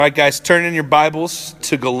All right, guys, turn in your Bibles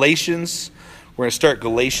to Galatians. We're going to start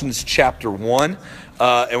Galatians chapter 1, and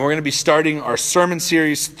we're going to be starting our sermon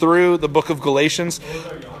series through the book of Galatians.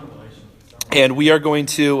 And we are going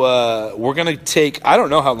to, take, I don't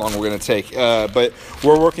know how long we're going to take, but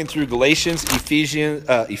we're working through Galatians,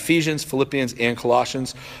 Ephesians, Philippians, and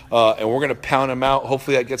Colossians, and we're going to pound them out.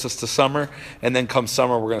 Hopefully that gets us to summer, and then come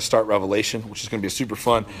summer, we're going to start Revelation, which is going to be a super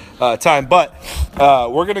fun time. But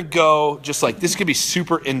we're going to go just like, this is going to be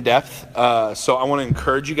super in-depth, so I want to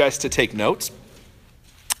encourage you guys to take notes.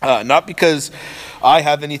 Not because I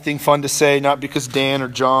have anything fun to say, not because Dan or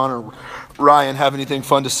John or Ryan have anything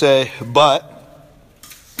fun to say, but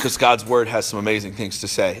because God's word has some amazing things to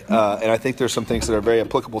say. And I think there's some things that are very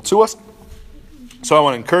applicable to us. So I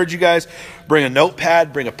want to encourage you guys, bring a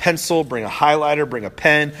notepad, bring a pencil, bring a highlighter, bring a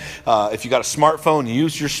pen. If you got a smartphone,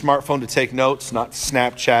 use your smartphone to take notes, not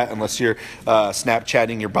Snapchat, unless you're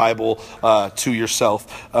Snapchatting your Bible to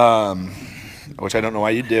yourself. Which I don't know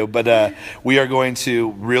why you do, but we are going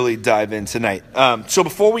to really dive in tonight. So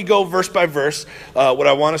before we go verse by verse, what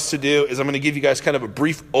I want us to do is I'm going to give you guys kind of a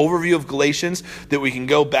brief overview of Galatians that we can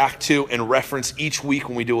go back to and reference each week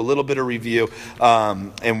when we do a little bit of review,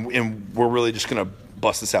 and we're really just going to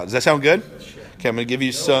bust this out. Does that sound good? Okay, I'm going to give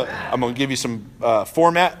you some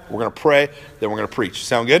format. We're going to pray, then we're going to preach.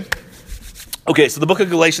 Sound good? Okay, so the book of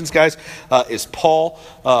Galatians, guys, is Paul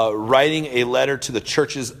writing a letter to the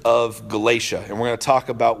churches of Galatia. And we're going to talk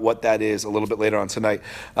about what that is a little bit later on tonight.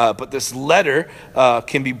 But this letter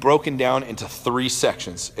can be broken down into 3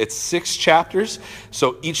 sections. It's 6 chapters,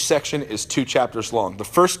 so each section is 2 chapters long. The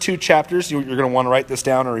first 2 chapters, you're going to want to write this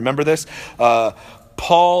down and remember this.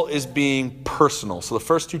 Paul is being personal. So the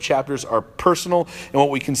first 2 chapters are personal. And what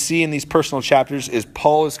we can see in these personal chapters is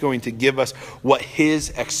Paul is going to give us what his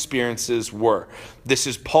experiences were. This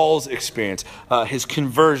is Paul's experience, his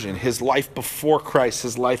conversion, his life before Christ,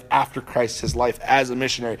 his life after Christ, his life as a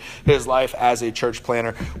missionary, his life as a church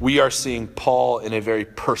planner. We are seeing Paul in a very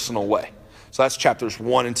personal way. So that's chapters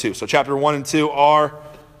 1 and 2. So chapter 1 and 2 are...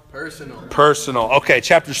 Personal. Okay,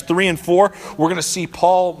 chapters 3 and 4, we're going to see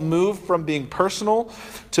Paul move from being personal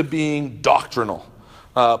to being doctrinal.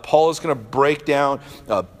 Paul is going to break down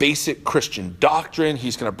basic Christian doctrine.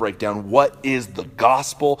 He's going to break down what is the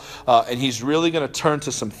gospel. And he's really going to turn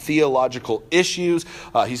to some theological issues.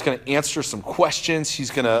 He's going to answer some questions.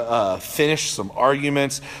 He's going to finish some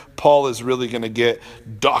arguments. Paul is really going to get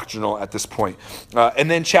doctrinal at this point.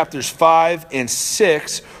 And then chapters 5 and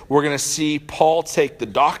 6, we're going to see Paul take the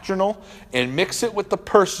doctrinal and mix it with the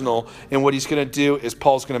personal. And what he's going to do is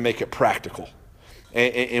Paul's going to make it practical.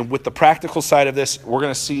 And with the practical side of this, we're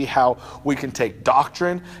going to see how we can take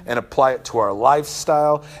doctrine and apply it to our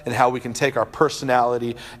lifestyle, and how we can take our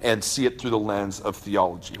personality and see it through the lens of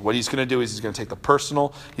theology. What he's going to do is he's going to take the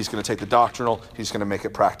personal, he's going to take the doctrinal, he's going to make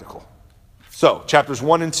it practical. So, chapters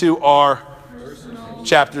 1 and 2 are personal.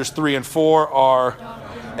 Chapters 3 and 4 are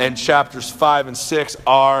doctrine. And chapters 5 and 6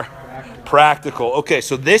 are practical. Okay,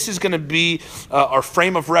 so this is going to be our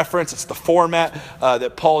frame of reference. It's the format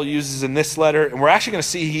that Paul uses in this letter. And we're actually going to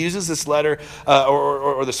see he uses this letter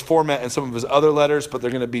or this format in some of his other letters, but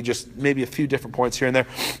they're going to be just maybe a few different points here and there.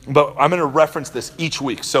 But I'm going to reference this each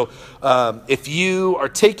week. So if you are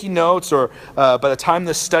taking notes, or by the time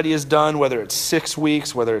this study is done, whether it's 6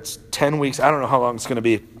 weeks, whether it's 10 weeks, I don't know how long it's going to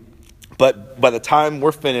be. But by the time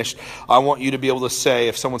we're finished, I want you to be able to say,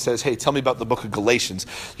 if someone says, hey, tell me about the book of Galatians,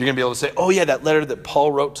 you're going to be able to say, oh yeah, that letter that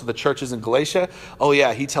Paul wrote to the churches in Galatia, oh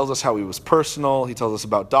yeah, he tells us how he was personal, he tells us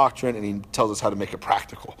about doctrine, and he tells us how to make it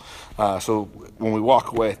practical. So when we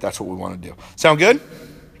walk away, that's what we want to do. Sound good?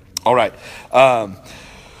 All right.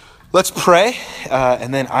 Let's pray,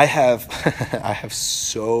 and then I have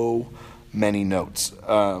so many notes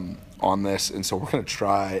on this, and so we're going to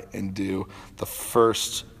try and do the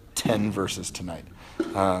first 10 verses tonight.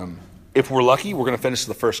 If we're lucky, we're going to finish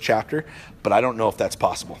the first chapter, but I don't know if that's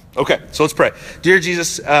possible. Okay, so let's pray. Dear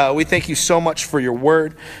Jesus, we thank you so much for your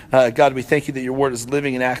word. God, we thank you that your word is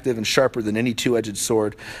living and active and sharper than any two-edged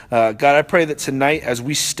sword. God, I pray that tonight, as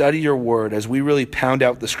we study your word, as we really pound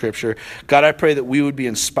out the scripture, God, I pray that we would be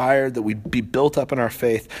inspired, that we'd be built up in our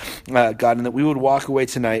faith, God, and that we would walk away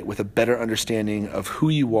tonight with a better understanding of who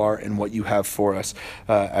you are and what you have for us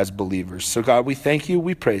as believers. So God, we thank you,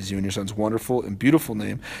 we praise you in your son's wonderful and beautiful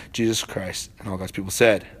name, Jesus Christ. And all God's people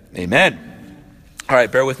said, amen. All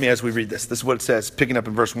right, bear with me as we read this. This is what it says, picking up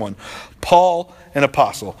in verse 1. Paul, an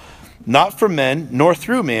apostle, not from men, nor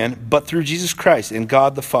through man, but through Jesus Christ and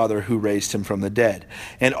God the Father who raised him from the dead.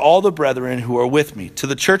 And all the brethren who are with me, to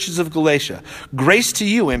the churches of Galatia, grace to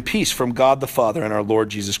you and peace from God the Father and our Lord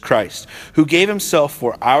Jesus Christ, who gave himself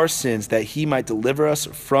for our sins that he might deliver us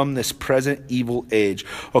from this present evil age,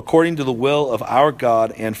 according to the will of our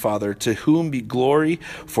God and Father, to whom be glory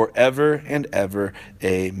forever and ever.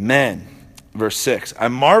 Amen. Verse 6, I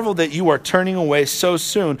marvel that you are turning away so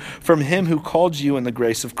soon from him who called you in the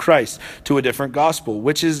grace of Christ to a different gospel,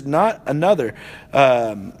 which is not another.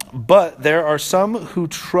 But there are some who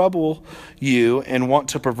trouble you and want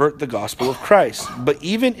to pervert the gospel of Christ. But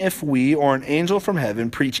even if we or an angel from heaven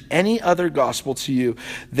preach any other gospel to you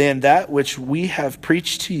than that which we have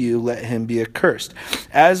preached to you, let him be accursed.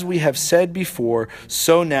 As we have said before,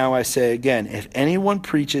 so now I say again, if anyone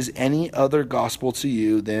preaches any other gospel to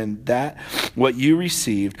you than that what you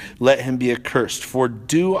received, let him be accursed. For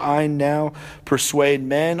do I now persuade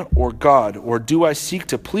men or God, or do I seek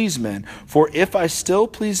to please men? For if I still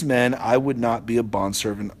please men, I would not be a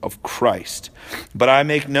bondservant of Christ. But I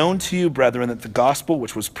make known to you, brethren, that the gospel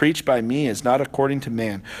which was preached by me is not according to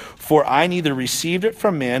man. For I neither received it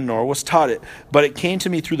from man nor was taught it, but it came to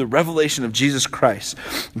me through the revelation of Jesus Christ.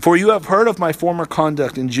 For you have heard of my former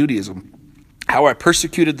conduct in Judaism, how I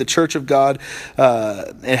persecuted the church of God,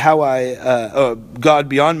 and how God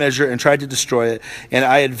beyond measure and tried to destroy it. And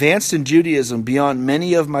I advanced in Judaism beyond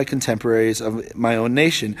many of my contemporaries of my own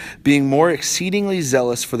nation, being more exceedingly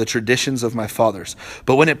zealous for the traditions of my fathers.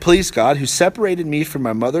 But when it pleased God, who separated me from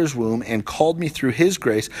my mother's womb and called me through his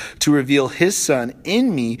grace to reveal his Son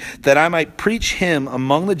in me, that I might preach him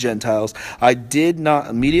among the Gentiles, I did not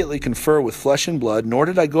immediately confer with flesh and blood, nor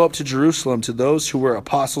did I go up to Jerusalem to those who were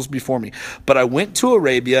apostles before me. But I went to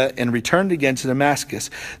Arabia and returned again to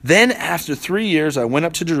Damascus. Then after 3 years, I went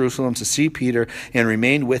up to Jerusalem to see Peter and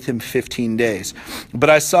remained with him 15 days.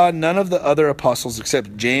 But I saw none of the other apostles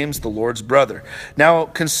except James, the Lord's brother. Now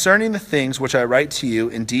concerning the things which I write to you,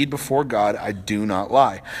 indeed before God, I do not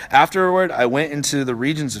lie. Afterward, I went into the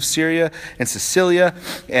regions of Syria and Cilicia,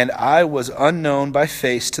 and I was unknown by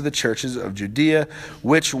face to the churches of Judea,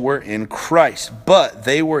 which were in Christ. But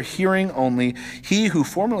they were hearing only. He who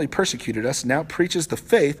formerly persecuted us now preaches the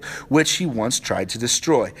faith which he once tried to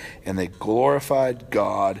destroy. And they glorified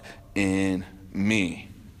God in me.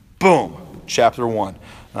 Boom. Chapter 1.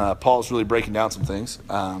 Paul's really breaking down some things.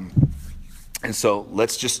 And so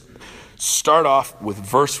let's just start off with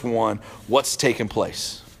verse 1. What's taking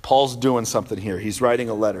place? Paul's doing something here. He's writing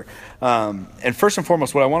a letter. And first and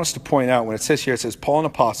foremost, what I want us to point out, when it says here, it says, Paul, an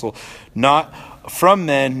apostle, not from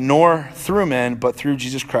men nor through men, but through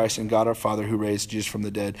Jesus Christ and God our Father who raised Jesus from the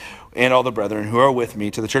dead, and all the brethren who are with me,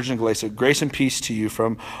 to the church in Galatia, grace and peace to you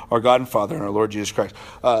from our God and Father and our Lord Jesus Christ.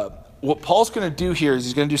 What Paul's going to do here is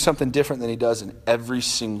he's going to do something different than he does in every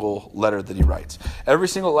single letter that he writes. Every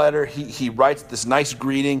single letter, he writes this nice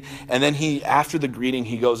greeting, and then after the greeting,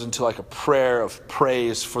 he goes into like a prayer of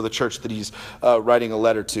praise for the church that he's writing a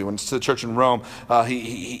letter to. When it's to the church in Rome,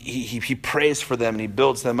 he prays for them and he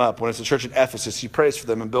builds them up. When it's the church in Ephesus, he prays for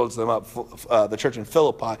them and builds them up. The church in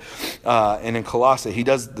Philippi and in Colossae, he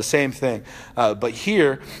does the same thing. But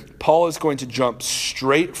here, Paul is going to jump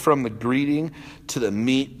straight from the greeting to the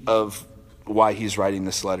meat of why he's writing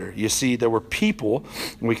this letter. You see, there were people,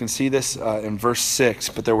 and we can see this in verse 6,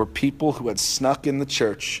 but there were people who had snuck in the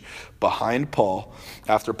church behind Paul.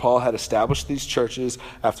 After Paul had established these churches,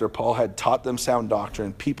 after Paul had taught them sound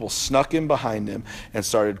doctrine, people snuck in behind him and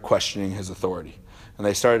started questioning his authority. And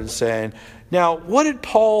they started saying, now, what did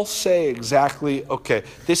Paul say exactly? Okay,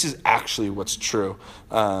 this is actually what's true.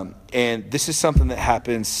 And this is something that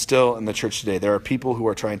happens still in the church today. There are people who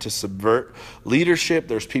are trying to subvert leadership.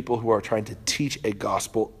 There's people who are trying to teach a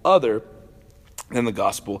gospel other than the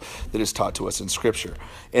gospel that is taught to us in Scripture.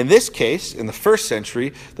 In this case, in the first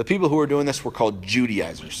century, the people who were doing this were called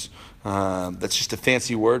Judaizers. That's just a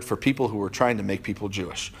fancy word for people who were trying to make people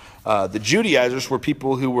Jewish. The Judaizers were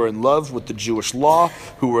people who were in love with the Jewish law,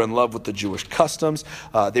 who were in love with the Jewish customs.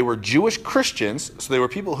 They were Jewish Christians, so they were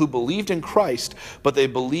people who believed in Christ, but they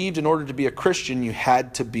believed in order to be a Christian, you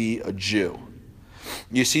had to be a Jew.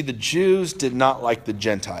 You see, the Jews did not like the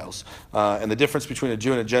Gentiles. And the difference between a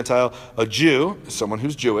Jew and a Gentile, a Jew is someone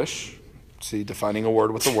who's Jewish. See, defining a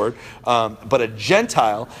word with a word. But a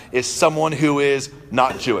Gentile is someone who is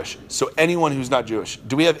not Jewish. So anyone who's not Jewish.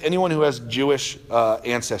 Do we have anyone who has Jewish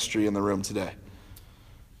ancestry in the room today?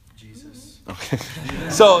 Jesus. Okay.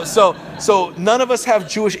 So none of us have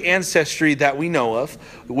Jewish ancestry that we know of,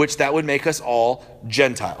 which that would make us all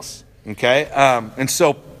Gentiles. Okay? And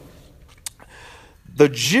so The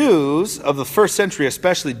Jews of the first century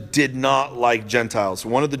especially did not like Gentiles.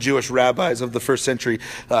 One of the Jewish rabbis of the first century,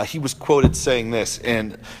 he was quoted saying this,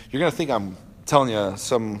 and you're going to think I'm telling you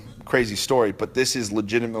some crazy story, but this is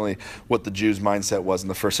legitimately what the Jews' mindset was in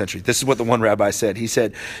the first century. This is what the one rabbi said. He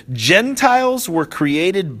said, Gentiles were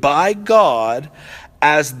created by God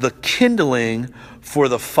as the kindling for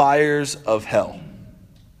the fires of hell.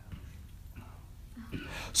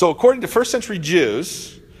 So according to first century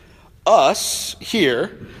Jews, us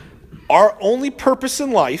here, our only purpose in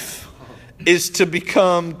life is to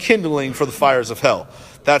become kindling for the fires of hell.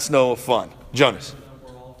 That's no fun. Jonas. We're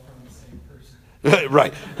all from the same person.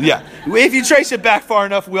 Right, yeah. If you trace it back far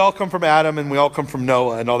enough, we all come from Adam and we all come from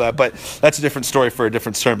Noah and all that, but that's a different story for a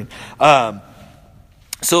different sermon.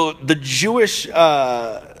 So the Jewish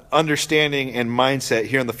understanding and mindset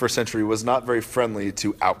here in the first century was not very friendly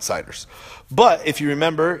to outsiders. But if you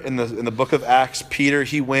remember in the book of Acts, Peter,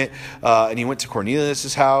 he went to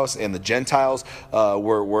Cornelius' house, and the Gentiles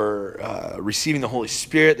were receiving the Holy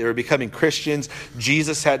Spirit. They were becoming Christians.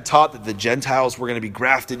 Jesus had taught that the Gentiles were going to be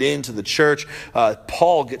grafted into the church.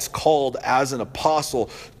 Paul gets called as an apostle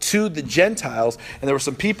to the Gentiles, and there were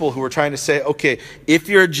some people who were trying to say, okay, if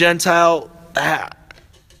you're a Gentile,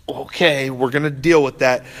 okay, we're going to deal with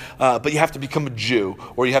that, but you have to become a Jew,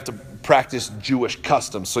 or you have to practice Jewish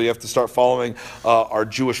customs. So you have to start following our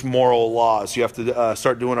Jewish moral laws. You have to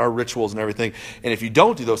start doing our rituals and everything. And if you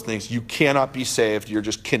don't do those things, you cannot be saved. You're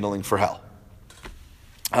just kindling for hell.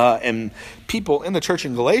 And people in the church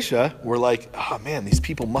in Galatia were like, oh man, these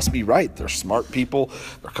people must be right. They're smart people.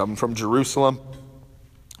 They're coming from Jerusalem.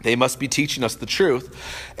 They must be teaching us the truth.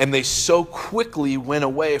 And they so quickly went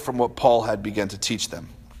away from what Paul had begun to teach them.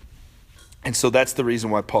 And so that's the reason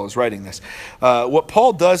why Paul is writing this. What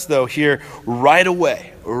Paul does, though, here, right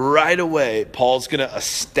away, Paul's going to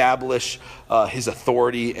establish his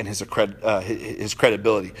authority and his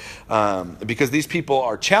credibility. Because these people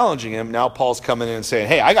are challenging him, now Paul's coming in and saying,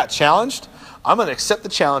 hey, I got challenged. I'm going to accept the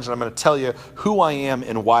challenge, and I'm going to tell you who I am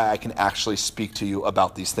and why I can actually speak to you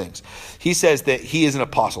about these things. He says that he is an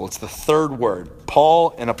apostle. It's the third word,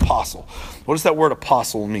 Paul, an apostle. What does that word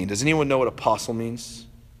apostle mean? Does anyone know what apostle means?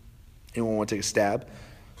 Anyone want to take a stab?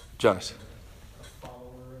 Jonas. A follower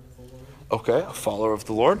of the Lord. Okay, a follower of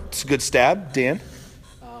the Lord. It's a good stab. Dan.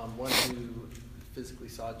 One who physically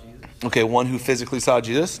saw Jesus. Okay, one who physically saw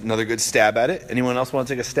Jesus. Another good stab at it. Anyone else want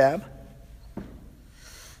to take a stab?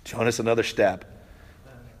 Jonas, another stab.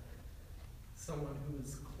 Someone who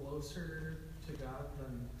is closer to God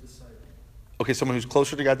than disciple. Okay, someone who's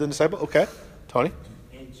closer to God than disciple. Okay, Tony.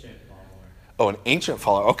 Ancient follower. Oh, an ancient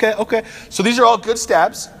follower. Okay. So these are all good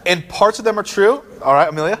stabs, and parts of them are true. All right,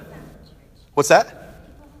 Amelia. What's that?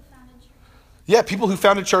 Yeah, people who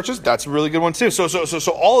founded churches. That's a really good one too.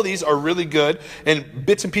 So all of these are really good, and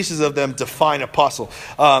bits and pieces of them define apostle.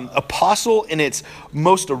 Apostle, in its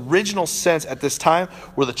most original sense at this time,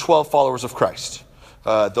 were the 12 followers of Christ.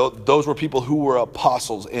 Those were people who were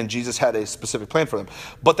apostles, and Jesus had a specific plan for them.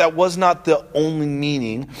 But that was not the only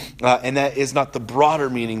meaning, and that is not the broader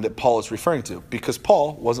meaning that Paul is referring to, because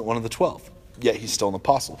Paul wasn't one of the 12. Yet he's still an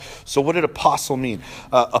apostle. So what did apostle mean?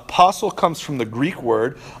 Apostle comes from the Greek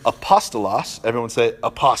word apostolos. Everyone say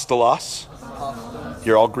apostolos.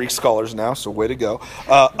 You're all Greek scholars now, so way to go.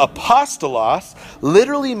 Apostolos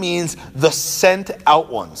literally means the sent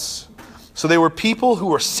out ones. So they were people who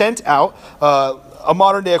were sent out. A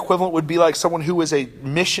modern day equivalent would be like someone who is a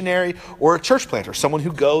missionary or a church planter, someone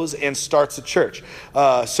who goes and starts a church.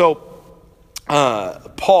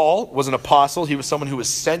 Paul was an apostle. He was someone who was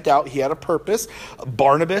sent out. He had a purpose.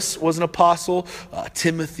 Barnabas was an apostle.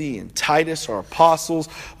 Timothy and Titus are apostles.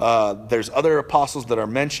 There's other apostles that are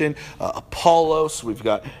mentioned. Apollos. We've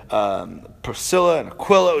got Priscilla and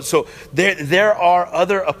Aquila. So there are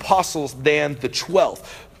other apostles than the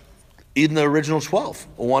 12. In the original 12,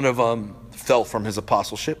 one of them fell from his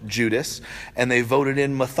apostleship, Judas, and they voted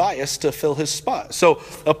in Matthias to fill his spot. So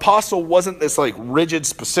apostle wasn't this like rigid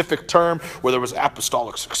specific term where there was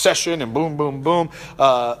apostolic succession and boom, boom, boom.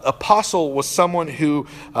 Apostle was someone who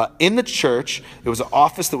in the church, it was an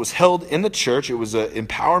office that was held in the church. It was an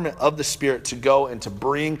empowerment of the Spirit to go and to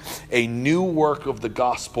bring a new work of the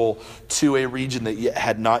gospel to a region that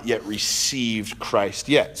had not yet received Christ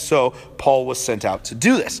yet. So Paul was sent out to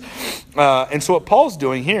do this. And so what Paul's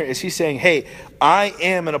doing here is he's saying, hey, I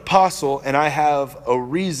am an apostle, and I have a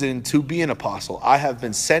reason to be an apostle. I have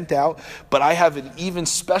been sent out, but I have an even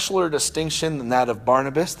specialer distinction than that of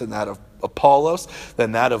Barnabas, than that of Apollos,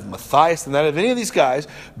 than that of Matthias, than that of any of these guys,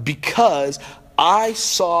 because I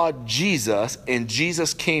saw Jesus, and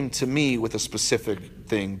Jesus came to me with a specific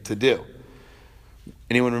thing to do.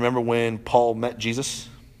 Anyone remember when Paul met Jesus?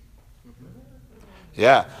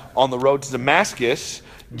 Yeah. On the road to Damascus,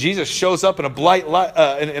 Jesus shows up in a bright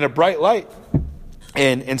light,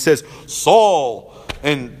 and says, Saul.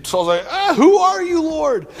 And Saul's like, who are you,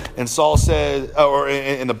 Lord? And Saul says,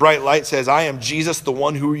 and the bright light says, I am Jesus, the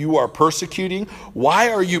one who you are persecuting. Why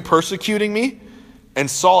are you persecuting me? And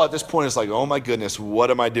Saul at this point is like, oh my goodness, what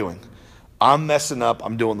am I doing? I'm messing up.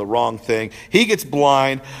 I'm doing the wrong thing. He gets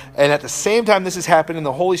blind. And at the same time this is happening,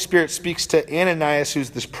 the Holy Spirit speaks to Ananias, who's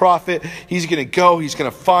this prophet. He's going to go. He's going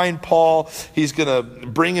to find Paul. He's going to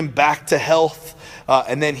bring him back to health.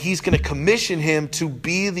 And then he's going to commission him to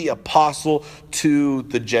be the apostle to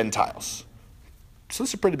the Gentiles. So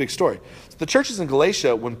this is a pretty big story. So the churches in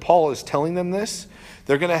Galatia, when Paul is telling them this,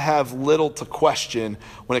 they're going to have little to question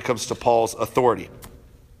when it comes to Paul's authority.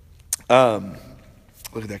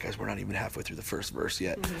 Look at that, guys. We're not even halfway through the first verse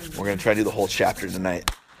yet. We're going to try to do the whole chapter tonight.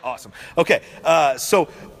 Awesome. Okay, so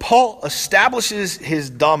Paul establishes his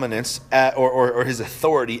dominance or his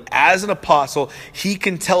authority as an apostle. He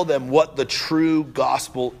can tell them what the true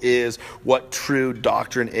gospel is, what true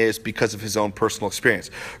doctrine is because of his own personal experience.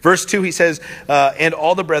 Verse 2, he says, and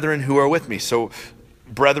all the brethren who are with me. So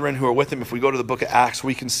brethren who are with him. If we go to the book of Acts,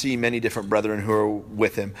 we can see many different brethren who are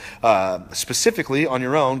with him. Specifically, on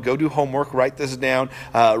your own, go do homework, write this down,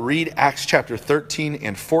 read Acts chapter 13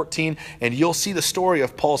 and 14, and you'll see the story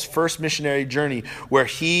of Paul's first missionary journey where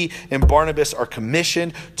he and Barnabas are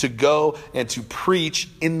commissioned to go and to preach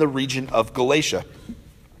in the region of Galatia.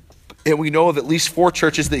 And we know of at least 4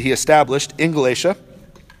 churches that he established in Galatia.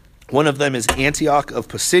 One of them is Antioch of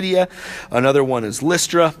Pisidia. Another one is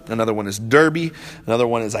Lystra. Another one is Derbe. Another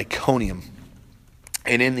one is Iconium.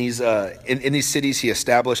 And in these cities, he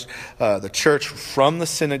established the church from the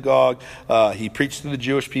synagogue. He preached to the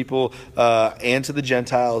Jewish people and to the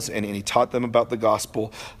Gentiles, and he taught them about the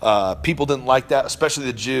gospel. People didn't like that, especially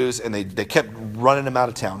the Jews, and they kept running him out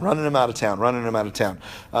of town.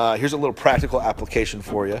 Here's a little practical application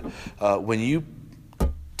for you. When you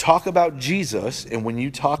talk about Jesus, and when you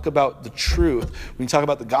talk about the truth, when you talk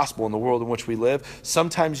about the gospel in the world in which we live,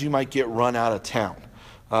 sometimes you might get run out of town.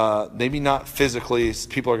 Maybe not physically.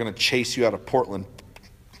 People are going to chase you out of Portland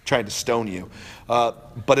trying to stone you.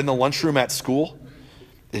 But in the lunchroom at school,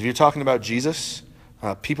 if you're talking about Jesus,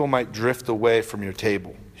 people might drift away from your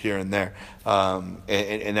table here and there.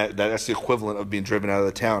 And that's the equivalent of being driven out of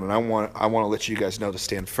the town. And I want to let you guys know to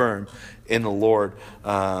stand firm in the Lord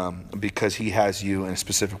because he has you in a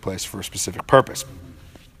specific place for a specific purpose.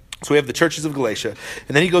 So we have the churches of Galatia,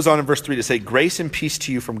 and then he goes on in verse 3 to say, grace and peace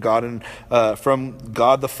to you from God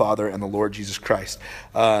the Father and the Lord Jesus Christ.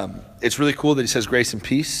 It's really cool that he says grace and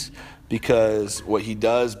peace, because what he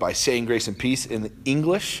does by saying grace and peace in the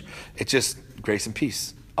English, it's just grace and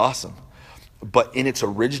peace. Awesome. But in its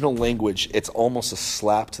original language, it's almost a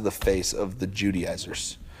slap to the face of the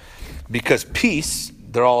Judaizers. Because peace,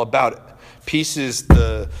 they're all about it. Peace is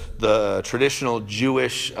the traditional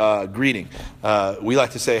Jewish greeting. We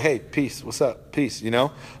like to say, hey, peace, what's up? Peace, you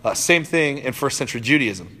know? Same thing in first century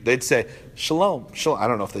Judaism. They'd say, shalom, shalom. I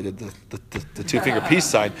don't know if they did the two-finger peace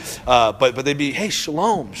sign, but they'd be, hey,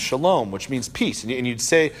 shalom, shalom, which means peace. And you'd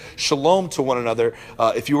say shalom to one another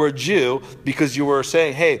if you were a Jew, because you were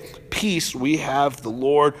saying, hey, peace, we have the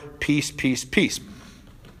Lord, peace, peace, peace.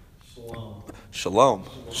 Shalom.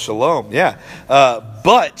 Shalom, yeah.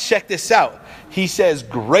 But check this out. He says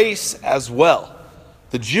grace as well.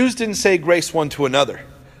 The Jews didn't say grace one to another.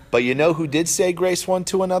 But you know who did say grace one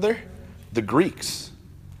to another? The Greeks.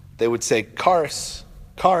 They would say charis,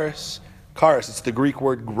 charis, charis. It's the Greek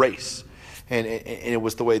word grace. And it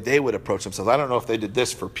was the way they would approach themselves. I don't know if they did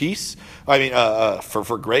this for peace.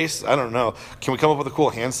 For grace. I don't know. Can we come up with a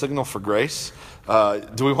cool hand signal for grace?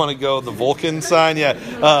 Do we want to go the Vulcan sign?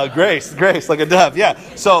 Yeah. Grace, like a dove. Yeah.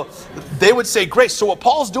 So they would say grace. So what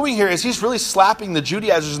Paul's doing here is he's really slapping the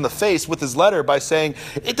Judaizers in the face with his letter by saying,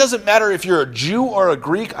 it doesn't matter if you're a Jew or a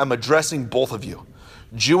Greek, I'm addressing both of you.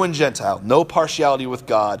 Jew and Gentile. No partiality with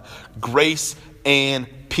God. Grace and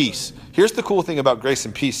peace. Here's the cool thing about grace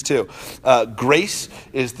and peace too. Grace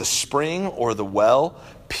is the spring or the well.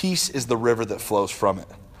 Peace is the river that flows from it.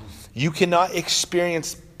 You cannot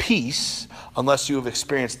experience peace unless you have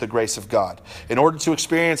experienced the grace of God. In order to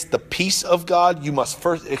experience the peace of God, you must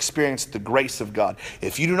first experience the grace of God.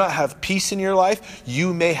 If you do not have peace in your life,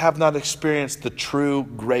 you may have not experienced the true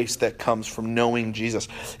grace that comes from knowing Jesus.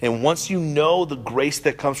 And once you know the grace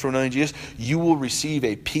that comes from knowing Jesus, you will receive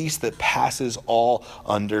a peace that passes all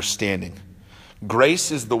understanding.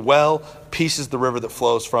 Grace is the well, peace is the river that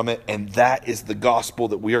flows from it, and that is the gospel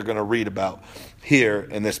that we are going to read about here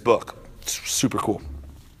in this book. It's super cool.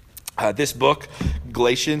 This book,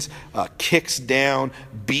 Galatians, kicks down,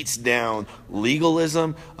 beats down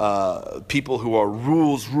legalism, people who are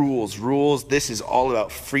rules. This is all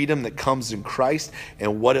about freedom that comes in Christ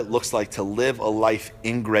and what it looks like to live a life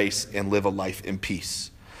in grace and live a life in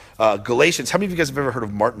peace. Galatians, how many of you guys have ever heard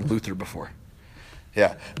of Martin Luther before?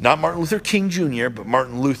 Yeah, not Martin Luther King Jr., but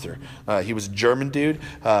Martin Luther. He was a German dude.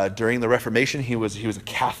 During the Reformation, he was a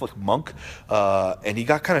Catholic monk, and he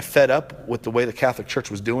got kind of fed up with the way the Catholic Church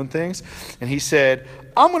was doing things, and he said,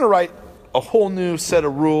 I'm going to write a whole new set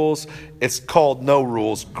of rules. It's called No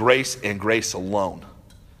Rules, Grace and Grace Alone.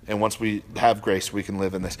 And once we have grace, we can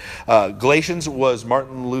live in this. Galatians was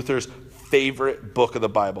Martin Luther's favorite book of the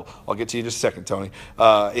Bible. I'll get to you in just a second, Tony.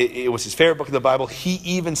 It was his favorite book of the Bible. He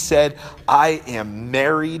even said, I am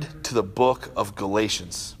married to the book of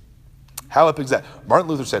Galatians. How epic is that? Martin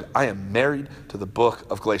Luther said, I am married to the book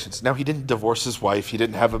of Galatians. Now, he didn't divorce his wife. He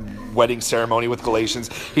didn't have a wedding ceremony with Galatians.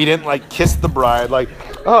 He didn't kiss the bride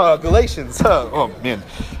Galatians. Oh, man.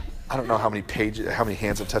 I don't know how many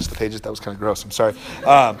hands have touched the pages. That was kind of gross. I'm sorry.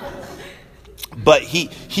 But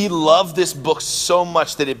he loved this book so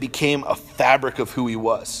much that it became a fabric of who he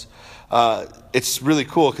was. It's really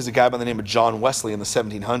cool because a guy by the name of John Wesley in the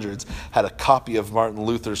 1700s had a copy of Martin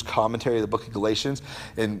Luther's commentary of the book of Galatians.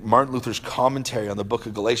 And Martin Luther's commentary on the book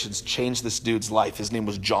of Galatians changed this dude's life. His name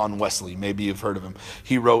was John Wesley. Maybe you've heard of him.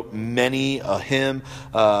 He wrote many a hymn.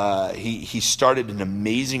 He started an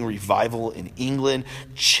amazing revival in England,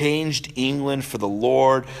 changed England for the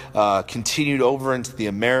Lord, continued over into the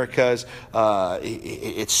Americas.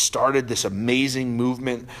 It started this amazing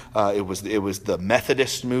movement. It was the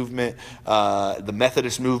Methodist movement. The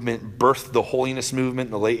Methodist movement birthed the holiness movement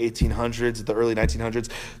in the late 1800s, the early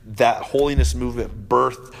 1900s. That holiness movement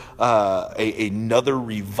birthed another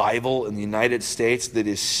revival in the United States that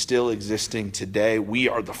is still existing today. We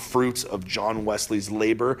are the fruits of John Wesley's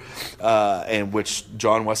labor, and which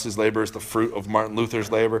John Wesley's labor is the fruit of Martin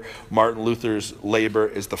Luther's labor. Martin Luther's labor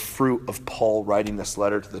is the fruit of Paul writing this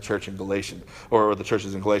letter to the church in Galatia, or the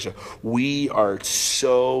churches in Galatia. We are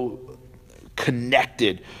so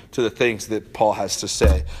connected to the things that Paul has to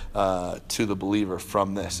say to the believer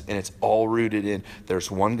from this. And it's all rooted in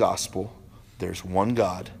there's one gospel, there's one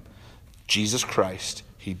God, Jesus Christ.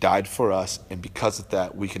 He died for us, and because of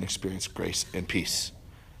that, we can experience grace and peace.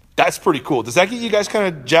 That's pretty cool. Does that get you guys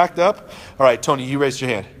kind of jacked up? All right, Tony, you raised your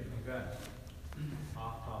hand.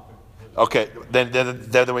 Okay,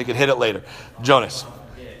 then we can hit it later. Jonas.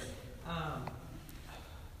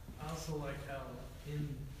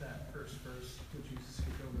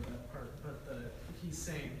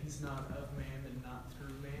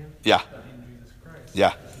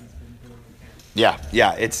 Yeah. Yeah.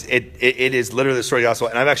 Yeah. It is literally the story of the gospel.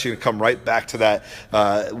 And I'm actually going to come right back to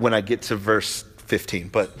that when I get to verse 15.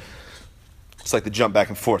 But it's like the jump back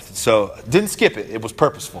and forth. So didn't skip it. It was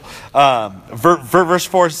purposeful. Verse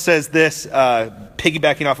 4 says this,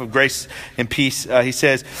 piggybacking off of grace and peace. He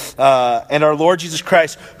says, and our Lord Jesus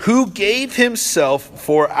Christ, who gave himself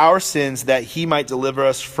for our sins that he might deliver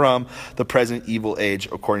us from the present evil age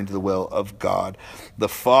according to the will of God the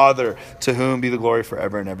Father, to whom be the glory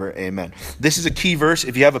forever and ever. Amen. This is a key verse.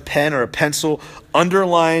 If you have a pen or a pencil,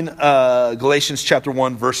 underline Galatians chapter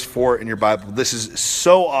 1, verse 4 in your Bible. This is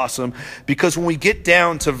so awesome because when we get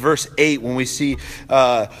down to verse 8, when we see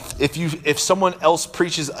if someone else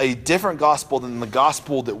preaches a different gospel than the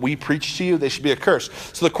gospel that we preach to you, they should be accursed.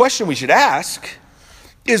 So the question we should ask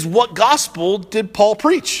is, what gospel did Paul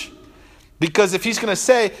preach? Because if he's going to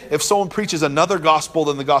say, if someone preaches another gospel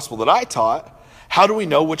than the gospel that I taught, how do we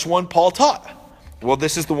know which one Paul taught? Well,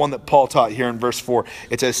 this is the one that Paul taught here in verse 4.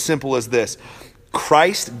 It's as simple as this.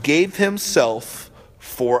 Christ gave himself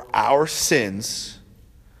for our sins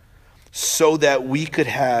so that we could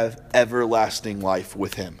have everlasting life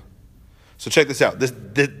with him. So check this out.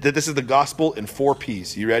 This is the gospel in 4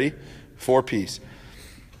 P's. You ready? 4 P's.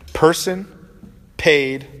 Person,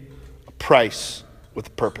 paid, a price with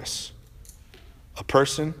a purpose. A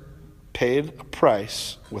person, paid, a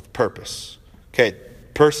price with purpose. Okay,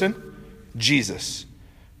 person, Jesus.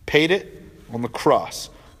 Paid it on the cross.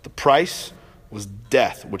 The price was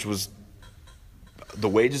death, which was the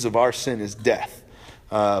wages of our sin is death.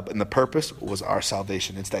 And the purpose was our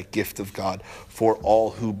salvation. It's that gift of God for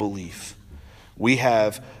all who believe. We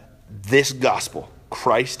have this gospel,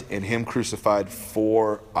 Christ and him crucified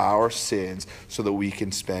for our sins so that we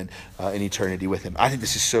can spend an eternity with him. I think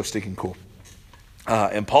this is so stinking cool.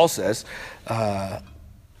 And Paul says,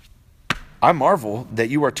 I marvel that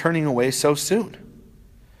you are turning away so soon.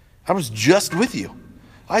 I was just with you.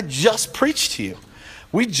 I just preached to you.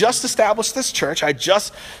 We just established this church. I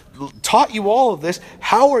just taught you all of this.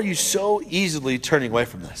 How are you so easily turning away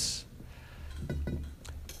from this?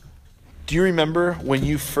 Do you remember when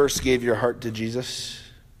you first gave your heart to Jesus?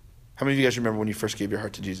 How many of you guys remember when you first gave your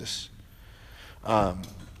heart to Jesus?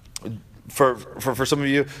 For some of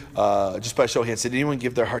you, just by show of hands, did anyone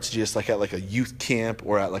give their heart to Jesus like at like a youth camp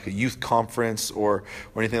or at like a youth conference or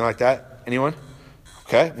anything like that? Anyone?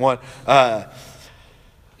 Okay, one.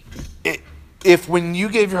 If when you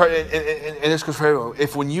gave your heart, and this goes for everyone,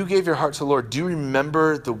 if when you gave your heart to the Lord, do you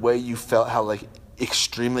remember the way you felt, how like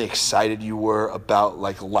extremely excited you were about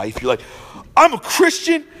like life? You're like, I'm a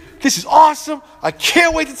Christian. This is awesome. I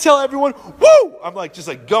can't wait to tell everyone. Woo! I'm like just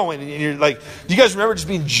like going, and you're like, do you guys remember just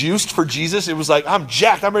being juiced for Jesus? It was like, I'm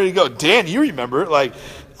jacked. I'm ready to go. Dan, you remember? Like,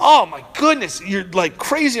 oh my goodness, you're like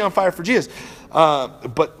crazy on fire for Jesus.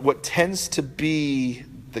 But what tends to be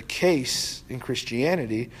the case in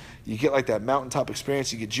Christianity, you get like that mountaintop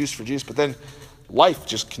experience, you get juiced for Jesus, but then life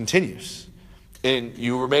just continues. And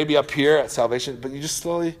you were maybe up here at salvation, but you just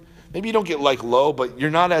slowly, maybe you don't get like low, but you're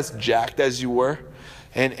not as jacked as you were.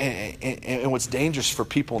 And what's dangerous for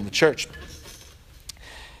people in the church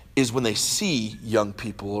is when they see young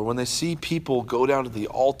people or when they see people go down to the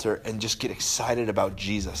altar and just get excited about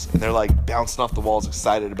Jesus. And they're like bouncing off the walls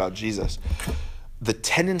excited about Jesus. The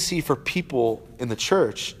tendency for people in the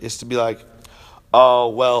church is to be like, oh,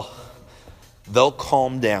 well, they'll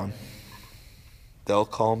calm down. They'll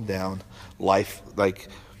calm down. Life, like,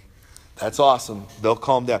 that's awesome. They'll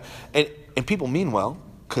calm down. And people mean well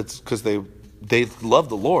because they love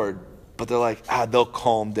the Lord, but they're like, they'll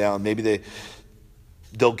calm down. Maybe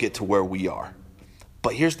they'll get to where we are.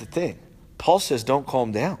 But here's the thing. Paul says, don't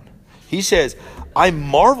calm down. He says, I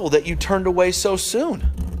marvel that you turned away so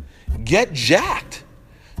soon. Get jacked.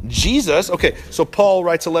 Jesus, okay, so Paul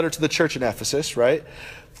writes a letter to the church in Ephesus, right?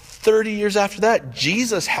 30 years after that,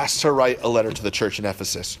 Jesus has to write a letter to the church in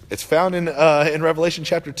Ephesus. It's found in Revelation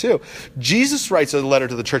chapter 2. Jesus writes a letter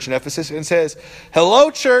to the church in Ephesus and says,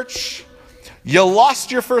 hello, church. You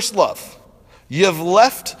lost your first love. You've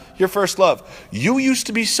left your first love. You used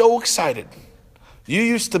to be so excited. You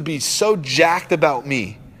used to be so jacked about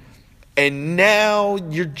me. And now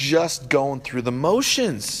you're just going through the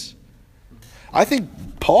motions. I think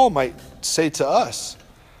Paul might say to us,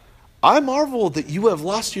 I marvel that you have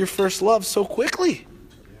lost your first love so quickly.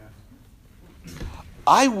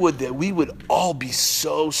 I would that we would all be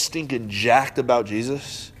so stinking jacked about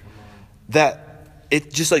Jesus that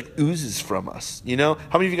it just like oozes from us. You know?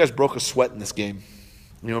 How many of you guys broke a sweat in this game?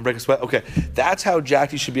 You know, break a sweat? Okay. That's how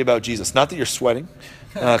jacked you should be about Jesus. Not that you're sweating,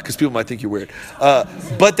 because people might think you're weird.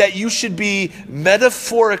 But that you should be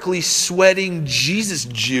metaphorically sweating Jesus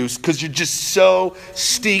juice because you're just so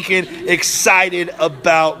stinking excited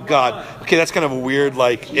about God. Okay, that's kind of a weird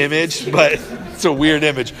like image, but it's a weird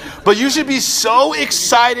image. But you should be so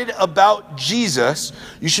excited about Jesus.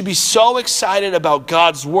 You should be so excited about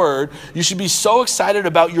God's word. You should be so excited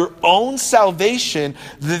about your own salvation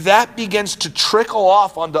that begins to trickle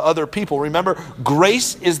off onto other people. Remember,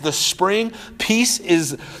 grace is the spring. Peace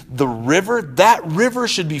is the river. That river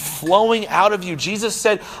should be flowing out of you. Jesus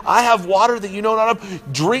said, I have water that you know not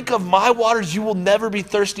of. Drink of my waters. You will never be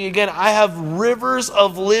thirsty again. I have rivers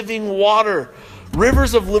of living water.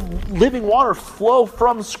 Rivers of living water flow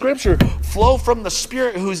from Scripture, flow from the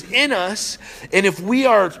Spirit who's in us. And if we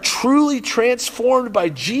are truly transformed by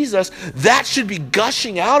Jesus, that should be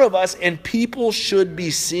gushing out of us, and people should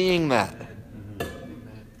be seeing that.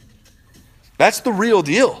 That's the real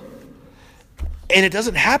deal. And it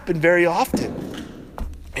doesn't happen very often.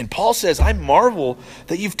 And Paul says, I marvel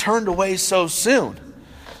that you've turned away so soon.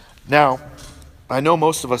 Now, I know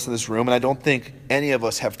most of us in this room, and I don't think any of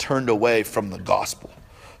us have turned away from the gospel.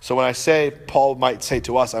 So when I say, Paul might say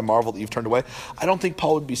to us, I marvel that you've turned away, I don't think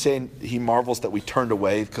Paul would be saying he marvels that we turned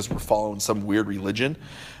away because we're following some weird religion.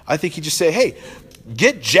 I think he'd just say, hey,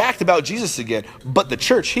 get jacked about Jesus again. But the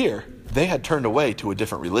church here, they had turned away to a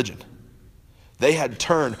different religion. They had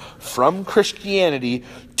turned from Christianity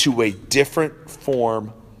to a different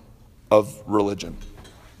form of religion,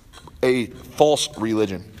 a false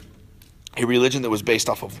religion. A religion that was based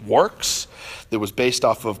off of works, that was based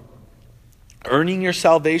off of earning your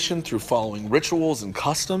salvation through following rituals and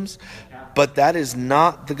customs. But that is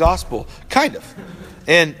not the gospel. Kind of.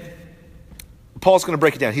 And Paul's going to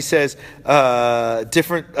break it down. He says, to a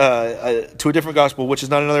different gospel, which is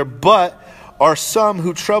not another, but are some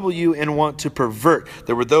who trouble you and want to pervert.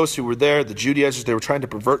 There were those who were there, the Judaizers, they were trying to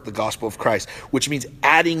pervert the gospel of Christ, which means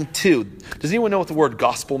adding to. Does anyone know what the word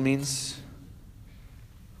gospel means?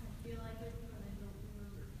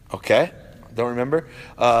 Okay, don't remember?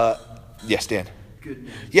 Yes, Dan. Good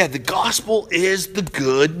news. Yeah, the gospel is the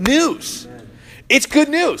good news. It's good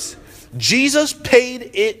news. Jesus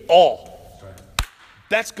paid it all.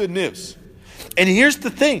 That's good news. And here's the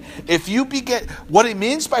thing. If you begin, what it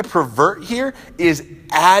means by pervert here is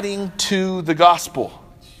adding to the gospel.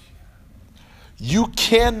 You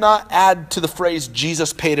cannot add to the phrase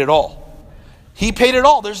Jesus paid it all. He paid it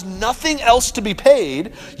all. There's nothing else to be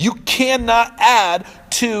paid. You cannot add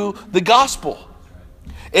to the gospel.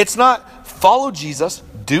 It's not follow Jesus,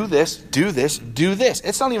 do this, do this, do this.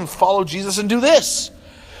 It's not even follow Jesus and do this.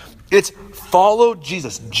 It's follow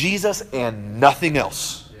Jesus. Jesus and nothing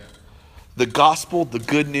else. The gospel, the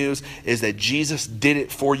good news, is that Jesus did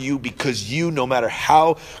it for you because you, no matter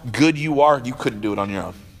how good you are, you couldn't do it on your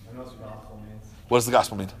own. I know what the gospel means. What does the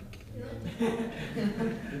gospel mean?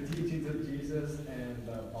 The teachings of Jesus and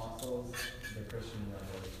the apostles, the Christian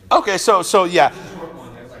revelation. Okay, so yeah. Short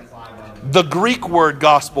one, there's like 5 of them. The Greek word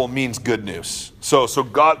gospel means good news. So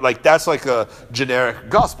God, like that's like a generic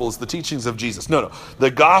gospel is the teachings of Jesus. No. The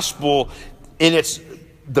gospel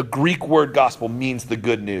the Greek word gospel means the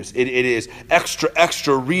good news. It is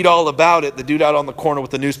extra, read all about it. The dude out on the corner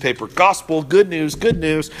with the newspaper, gospel, good news.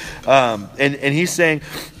 And he's saying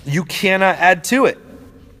you cannot add to it.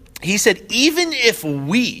 He said, even if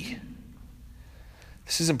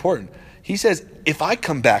this is important. He says, if I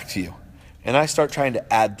come back to you and I start trying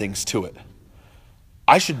to add things to it,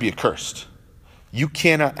 I should be accursed. You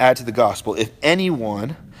cannot add to the gospel. If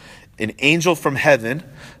anyone, an angel from heaven,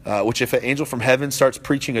 which if an angel from heaven starts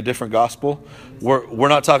preaching a different gospel, we're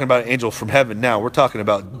not talking about an angel from heaven now. We're talking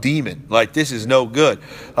about demon. Like, this is no good.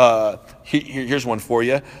 Here's one for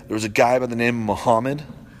you. There was a guy by the name of Muhammad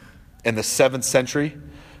in the 7th century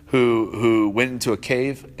who went into a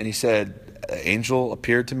cave and he said, an angel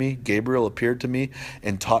appeared to me, Gabriel appeared to me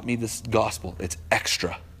and taught me this gospel. It's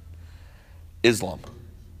extra. Islam.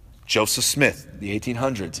 Joseph Smith, the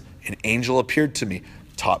 1800s, an angel appeared to me,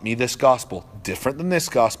 taught me this gospel, different than this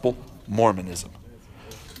gospel, Mormonism.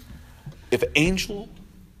 If an angel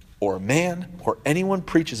or a man or anyone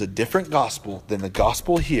preaches a different gospel than the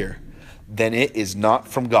gospel here, then it is not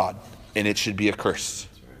from God and it should be accursed.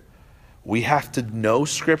 We have to know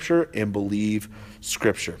Scripture and believe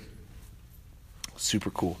Scripture.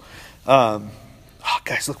 Super cool.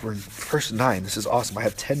 Guys, look, we're in verse 9. This is awesome. I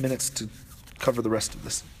have 10 minutes to cover the rest of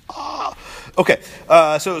this. Okay,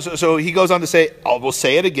 so he goes on to say, I will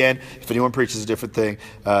say it again, if anyone preaches a different thing,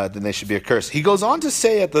 then they should be accursed. He goes on to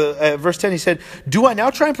say at verse 10, he said, do I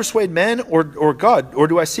now try and persuade men or God, or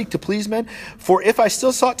do I seek to please men? For if I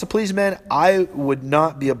still sought to please men, I would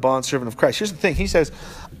not be a bondservant of Christ. Here's the thing. He says,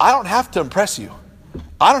 I don't have to impress you.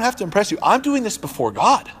 I don't have to impress you. I'm doing this before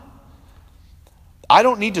God. I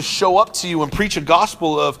don't need to show up to you and preach a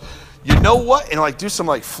gospel of, you know what? And like do some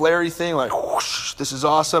like flary thing, like whoosh, this is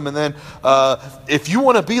awesome. And then if you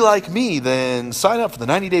want to be like me, then sign up for the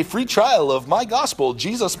 90-day free trial of my gospel,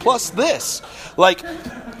 Jesus plus this. Like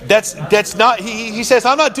that's not. He says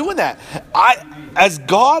I'm not doing that. As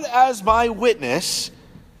God as my witness,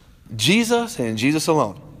 Jesus and Jesus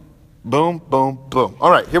alone. Boom, boom, boom. All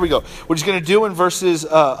right, here we go. What he's going to do in verses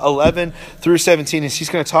 11 through 17 is he's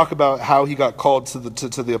going to talk about how he got called to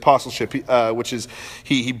the apostleship, which is,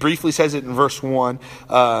 he briefly says it in verse 1,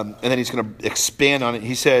 and then he's going to expand on it.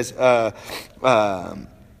 He says, I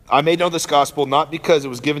made known this gospel not because it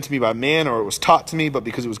was given to me by man or it was taught to me, but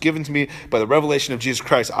because it was given to me by the revelation of Jesus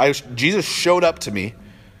Christ. Jesus showed up to me,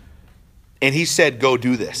 and he said, go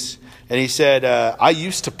do this. And he said, I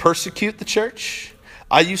used to persecute the church.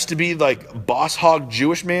 I used to be like boss hog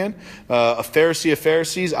Jewish man, a Pharisee of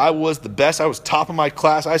Pharisees. I was the best. I was top of my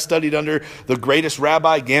class. I studied under the greatest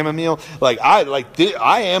rabbi, Gamaliel.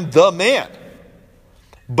 I am the man.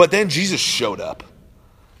 But then Jesus showed up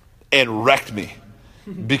and wrecked me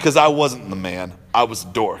because I wasn't the man. I was a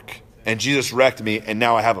dork. And Jesus wrecked me, and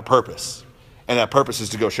now I have a purpose. And that purpose is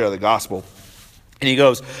to go share the gospel. And he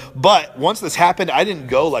goes, but once this happened, I didn't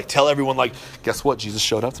go like tell everyone like, guess what? Jesus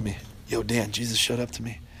showed up to me. Yo, Dan, Jesus showed up to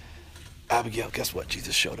me. Abigail, guess what?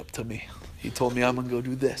 Jesus showed up to me. He told me I'm going to go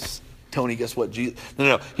do this. Tony, guess what? Jesus.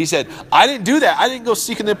 No. He said, I didn't do that. I didn't go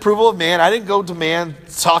seeking the approval of man. I didn't go to man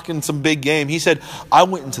talking some big game. He said, I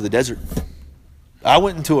went into the desert. I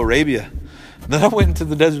went into Arabia. Then I went into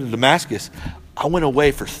the desert of Damascus. I went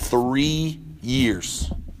away for 3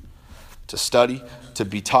 years to study, to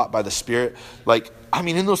be taught by the Spirit.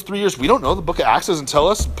 In those 3 years, we don't know. The book of Acts doesn't tell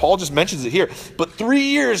us. Paul just mentions it here. But 3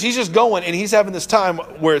 years, he's just going, and he's having this time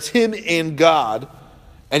where it's him and God,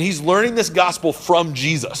 and he's learning this gospel from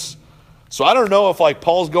Jesus. So I don't know if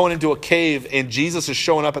Paul's going into a cave and Jesus is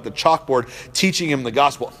showing up at the chalkboard teaching him the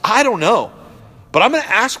gospel. I don't know. But I'm going to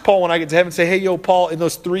ask Paul when I get to heaven, say, hey, yo, Paul, in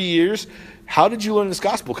those 3 years, how did you learn this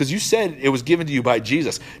gospel? Because you said it was given to you by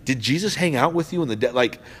Jesus. Did Jesus hang out with you in the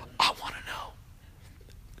I want to know.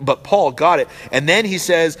 But Paul got it. And then he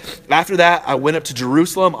says, after that, I went up to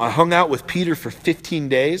Jerusalem. I hung out with Peter for 15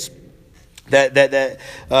 days. That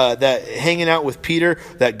hanging out with Peter,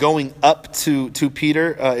 that going up to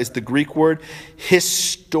Peter is the Greek word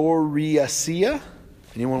historiasia.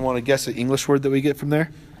 Anyone want to guess the English word that we get from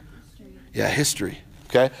there? Yeah, history.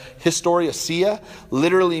 Okay, historiasia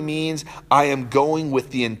literally means I am going with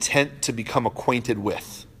the intent to become acquainted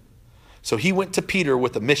with. So he went to Peter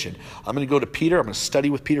with a mission. I'm going to go to Peter. I'm going to study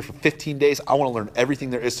with Peter for 15 days. I want to learn everything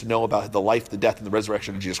there is to know about the life, the death, and the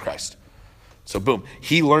resurrection of Jesus Christ. So boom,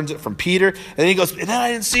 he learns it from Peter, and then he goes, and then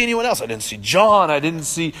I didn't see anyone else. I didn't see John, I didn't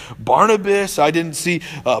see Barnabas, I didn't see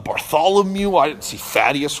Bartholomew, I didn't see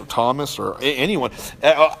Thaddeus or Thomas or anyone.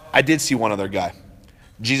 I did see one other guy,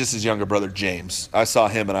 Jesus' younger brother, James. I saw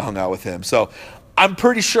him and I hung out with him. So I'm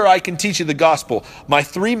pretty sure I can teach you the gospel. My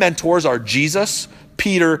 3 mentors are Jesus,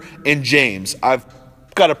 Peter, and James. I've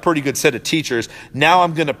got a pretty good set of teachers. Now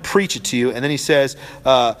I'm going to preach it to you. And then he says,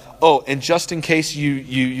 and just in case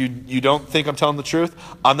you don't think I'm telling the truth,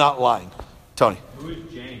 I'm not lying. Tony. Who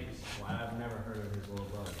is James? Well, I've never heard of his little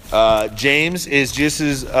brother. James is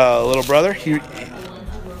Jesus' little brother. He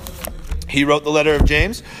wrote the letter of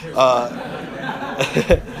James.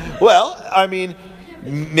 Well, I mean,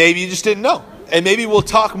 maybe you just didn't know. And maybe we'll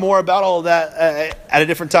talk more about all of that at a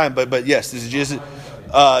different time. But yes, this is Jesus.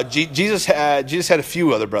 Jesus had a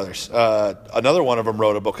few other brothers. Another one of them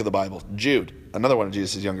wrote a book of the Bible, Jude, another one of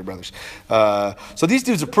Jesus' younger brothers. So these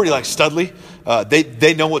dudes are pretty like Studley.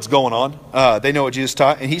 They know what's going on. They know what Jesus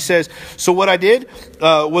taught. And he says, so what I did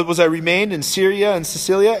was I remained in Syria and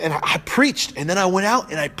Cilicia, and I preached. And then I went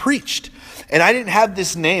out and I preached. And I didn't have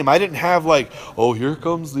this name. I didn't have like, oh, here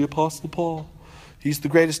comes the Apostle Paul. He's the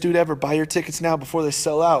greatest dude ever. Buy your tickets now before they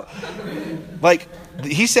sell out. Like,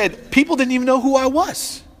 he said, people didn't even know who I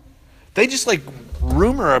was. They just like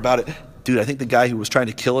rumor about it. Dude, I think the guy who was trying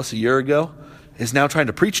to kill us a year ago is now trying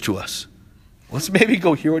to preach to us. Let's maybe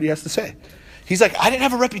go hear what he has to say. He's like, I didn't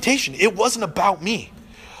have a reputation. It wasn't about me.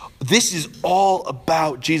 This is all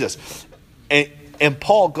about Jesus. And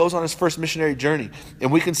Paul goes on his first missionary journey.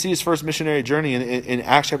 And we can see his first missionary journey in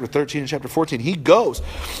Acts chapter 13 and chapter 14. He goes,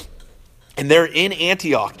 and they're in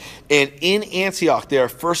Antioch. And in Antioch, they are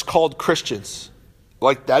first called Christians.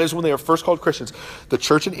 Like, that is when they are first called Christians. The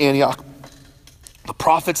church in Antioch, the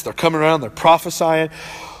prophets, they're coming around, they're prophesying.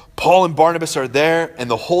 Paul and Barnabas are there, and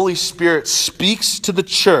the Holy Spirit speaks to the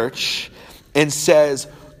church and says,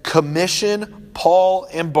 commission Paul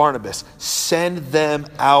and Barnabas. Send them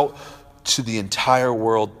out to the entire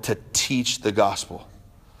world to teach the gospel.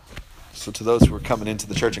 So to those who are coming into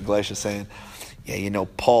the church in Galatia saying, yeah, you know,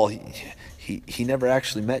 Paul, he never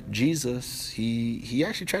actually met Jesus. He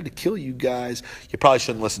actually tried to kill you guys. You probably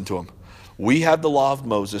shouldn't listen to him. We have the law of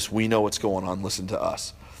Moses. We know what's going on. Listen to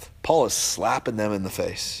us. Paul is slapping them in the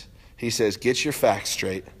face. He says, get your facts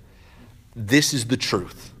straight. This is the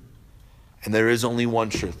truth. And there is only one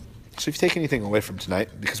truth. So if you take anything away from tonight,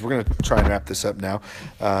 because we're going to try and wrap this up now,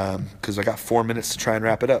 because I got 4 minutes to try and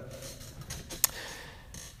wrap it up.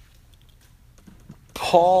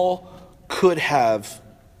 Paul could have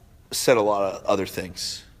said a lot of other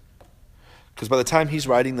things. Because by the time he's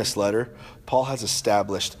writing this letter, Paul has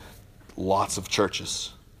established lots of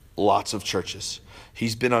churches. Lots of churches.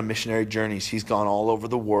 He's been on missionary journeys. He's gone all over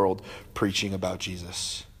the world preaching about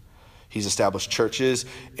Jesus. He's established churches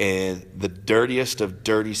in the dirtiest of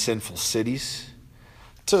dirty, sinful cities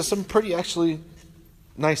to some pretty actually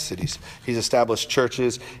nice cities. He's established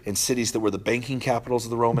churches in cities that were the banking capitals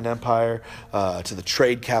of the Roman Empire, to the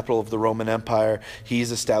trade capital of the Roman Empire.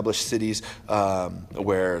 He's established cities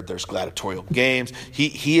where there's gladiatorial games.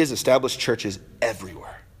 He has established churches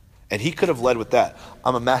everywhere. And he could have led with that.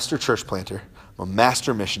 I'm a master church planter. I'm a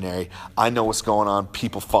master missionary. I know what's going on.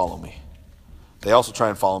 People follow me. They also try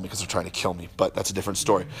and follow me because they're trying to kill me, but that's a different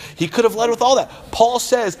story. He could have led with all that. Paul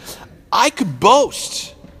says, I could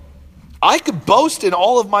boast. I could boast in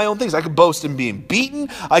all of my own things. I could boast in being beaten.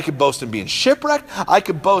 I could boast in being shipwrecked. I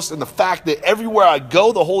could boast in the fact that everywhere I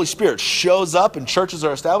go, the Holy Spirit shows up and churches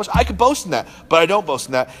are established. I could boast in that, but I don't boast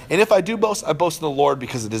in that. And if I do boast, I boast in the Lord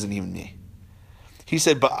because it isn't even me. He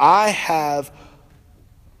said, but I have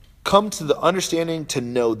come to the understanding to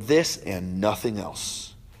know this and nothing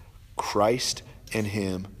else. Christ and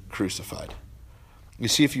him crucified. You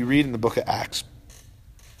see, if you read in the book of Acts,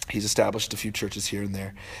 he's established a few churches here and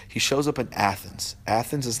there. He shows up in Athens.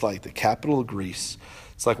 Athens is like the capital of Greece.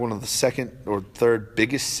 It's like one of the second or third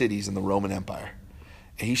biggest cities in the Roman Empire.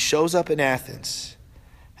 And he shows up in Athens.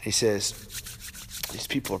 And he says, these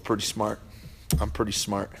people are pretty smart. I'm pretty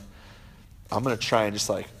smart. I'm going to try and just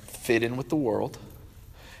like fit in with the world.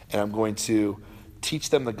 And I'm going to teach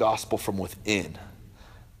them the gospel from within.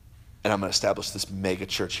 and I'm going to establish this mega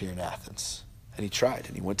church here in Athens. And he tried,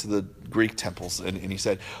 and he went to the Greek temples, and he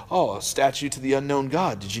said, oh, a statue to the unknown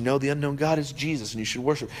God. Did you know the unknown God is Jesus, and you should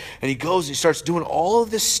worship? And he goes, and he starts doing all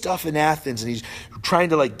of this stuff in Athens, and he's trying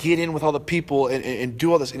to like get in with all the people and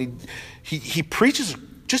do all this. And he preaches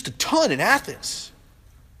just a ton in Athens.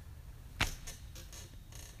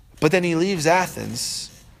 But then he leaves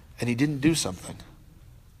Athens, and he didn't do something.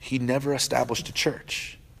 He never established a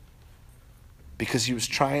church because he was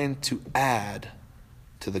trying to add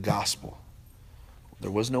to the gospel. There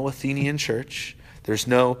was no Athenian church. There's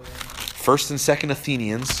no first and second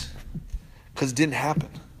Athenians because it didn't happen.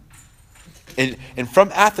 And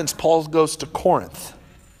from Athens, Paul goes to Corinth,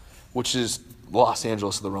 which is Los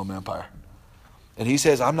Angeles of the Roman Empire. And he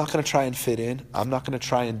says, I'm not going to try and fit in. I'm not going to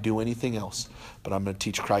try and do anything else. But I'm going to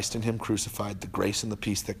teach Christ and him crucified, the grace and the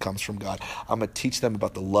peace that comes from God. I'm going to teach them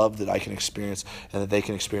about the love that I can experience and that they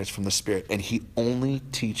can experience from the Spirit. And he only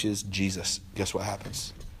teaches Jesus. Guess what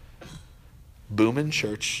happens? Booming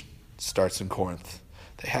church starts in Corinth.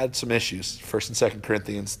 They had some issues. 1st and 2nd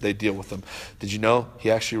Corinthians, they deal with them. Did you know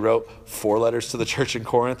he actually wrote 4 letters to the church in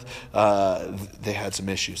Corinth? They had some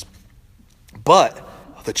issues. But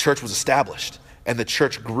the church was established. And the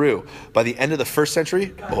church grew. By the end of the 1st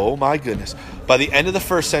century, oh my goodness. By the end of the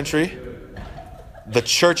 1st century, the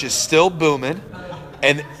church is still booming.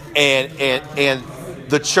 And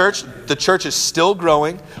the church is still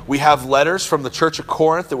growing. We have letters from the church of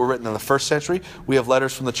Corinth that were written in the 1st century. We have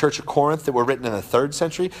letters from the church of Corinth that were written in the 3rd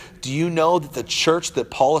century. Do you know that the church that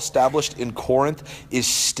Paul established in Corinth is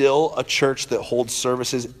still a church that holds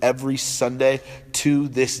services every Sunday to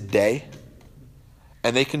this day?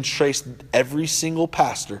 And they can trace every single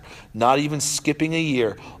pastor, not even skipping a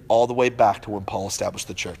year, all the way back to when Paul established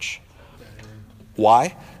the church.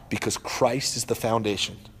 Why? Because Christ is the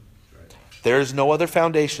foundation. There is no other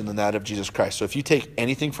foundation than that of Jesus Christ. So if you take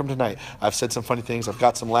anything from tonight, I've said some funny things, I've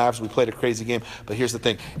got some laughs, we played a crazy game, but here's the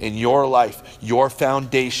thing. In your life, your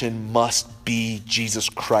foundation must be Jesus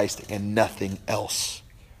Christ and nothing else.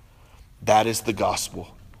 That is the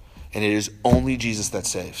gospel. And it is only Jesus that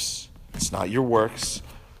saves. It's not your works,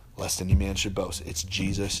 lest any man should boast. It's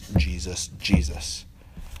Jesus, Jesus, Jesus.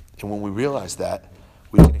 And when we realize that,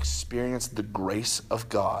 we can experience the grace of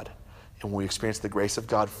God. And when we experience the grace of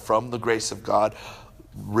God, from the grace of God,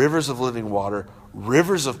 rivers of living water,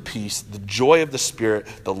 rivers of peace, the joy of the Spirit,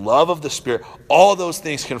 the love of the Spirit, all those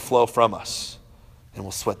things can flow from us. And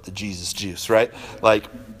we'll sweat the Jesus juice, right? Like,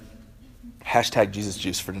 hashtag Jesus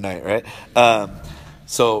juice for tonight, right?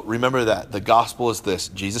 So remember that. The gospel is this.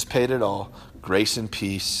 Jesus paid it all. Grace and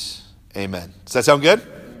peace. Amen. Does that sound good?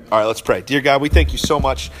 All right, let's pray. Dear God, we thank you so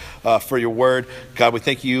much for your word. God, we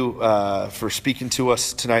thank you for speaking to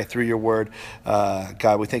us tonight through your word.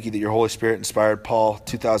 God, we thank you that your Holy Spirit inspired Paul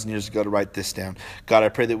 2,000 years ago to write this down. God, I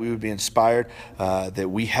pray that we would be inspired, that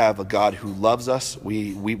we have a God who loves us.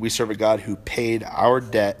 We serve a God who paid our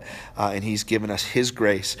debt, and he's given us his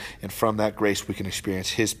grace. And from that grace, we can experience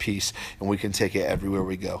his peace, and we can take it everywhere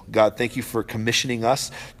we go. God, thank you for commissioning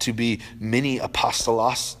us to be mini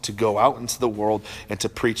apostolos, to go out into the world and to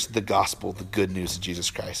preach the gospel, the good news of Jesus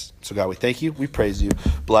Christ. So God, we thank you, we praise you,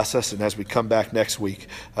 bless us, and as we come back next week,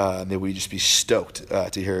 may we just be stoked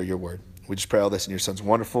to hear your word. We just pray all this in your son's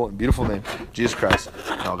wonderful and beautiful name, Jesus Christ.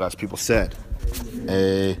 And all God's people said,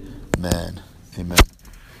 amen. Amen.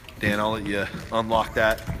 Dan, I'll let you unlock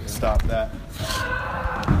that, stop that.